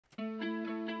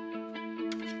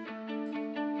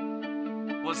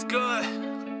What's good?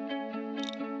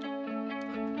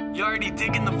 You already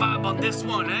digging the vibe on this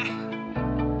one, eh?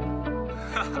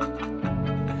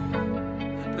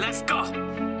 Let's go.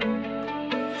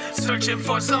 Searching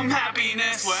for some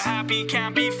happiness where happy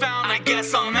can't be found. I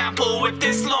guess I'm ample with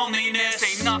this loneliness.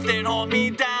 Ain't nothing hold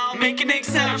me down, make an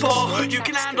example. You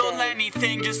can handle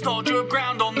anything, just hold your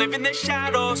ground. Don't live in the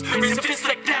shadows, raise a fist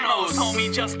like Thanos.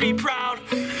 Homie, just be proud.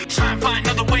 Try and find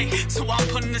another way. So I'm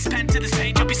putting this pen to this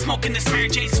page. I'll be smoking this Mary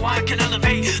J so I can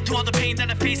elevate. Through all the pain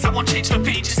that I face, I won't change my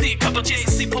pain. Just need a couple J's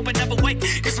to sleep, hope I never wake.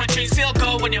 Cause my dreams feel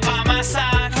good when you're by my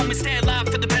side. Homie, stay alive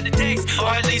for the better days. Or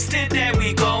at least today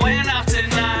we going out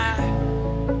tonight.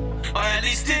 Or at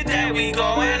least today we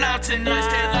going out tonight.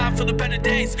 Stay alive for the better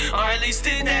days. Or at least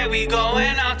today we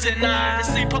going out tonight. I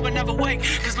sleep, hope I never wake.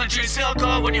 Cause my dreams feel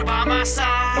good when you're by my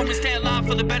side. Homie, stay alive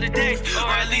for the better days. Or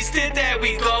at least today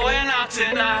we going out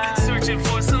tonight. Searching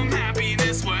for some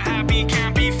happiness where happy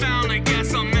can't be found. I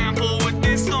guess I'm ample with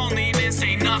this loneliness.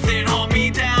 Ain't nothing hold me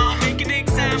down, make an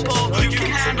example. You can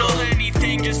handle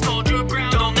anything, just hold your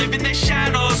ground. Don't live in the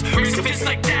shadows, raise a fist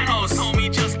like Thanos.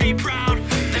 Homie, just be proud.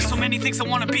 There's so many things I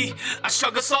wanna be. I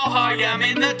struggle so hard, yeah, I'm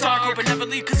in the dark. Hope I never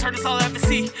leave, cause hurt is all I ever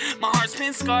see. My heart's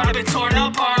been scarred, I've been torn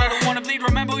apart. I don't wanna bleed,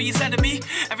 remember what you said to me.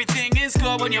 Everything is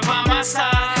good when you're by my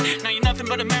side. Now you're nothing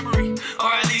but a memory.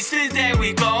 Or at least today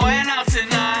we going out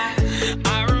tonight.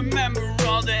 I remember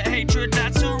all the hatred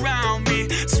that's around me.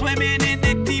 Swimming in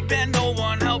the deep end, no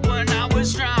one helped when I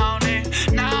was drowning.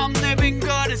 Now I'm living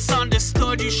good, it's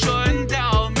understood, you shouldn't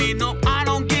doubt me. No, I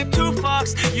don't give two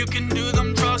fucks, you can do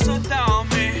them drugs without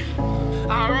me.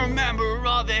 I remember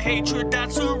all the hatred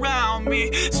that's around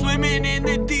me. Swimming in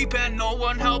the deep end, no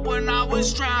one helped when I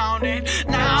was drowning.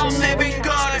 Now I'm living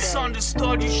good, it's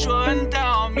understood, you shouldn't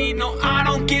doubt me. No, I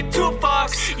don't get two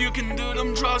fucks, you can do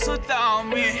them drugs without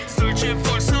me. Searching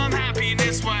for some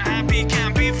happiness where happy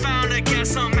can't be found. I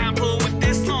guess I'm ample with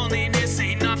this loneliness.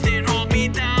 Ain't nothing hold me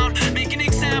down, make an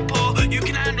example. You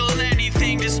can handle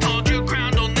anything, just hold your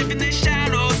ground. Don't live in the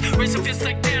shadows, raise a fist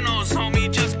like Thanos.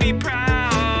 Homie, just be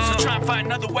proud. So try and find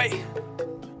another way.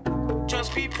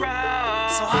 Just be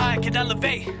proud, so high I can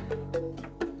elevate.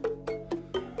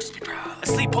 Just be proud. I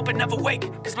sleep, hope I never wake.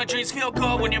 Cause my dreams feel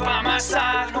good when you're by my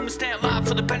side. I'ma stay alive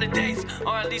for the better days.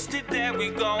 Or at least today we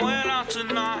going out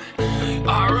tonight.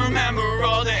 I remember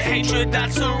all the hatred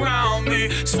that's around me.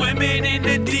 Swimming in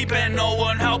the deep end, no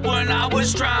one helped when I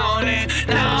was drowning.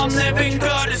 Now I'm living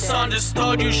good, it's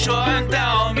understood, you shouldn't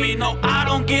doubt me. No, I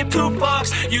don't give two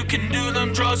fucks, you can do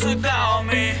them drugs without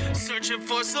me. Searching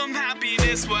for some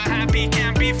happiness where happy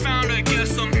can't be found. I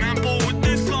guess I'm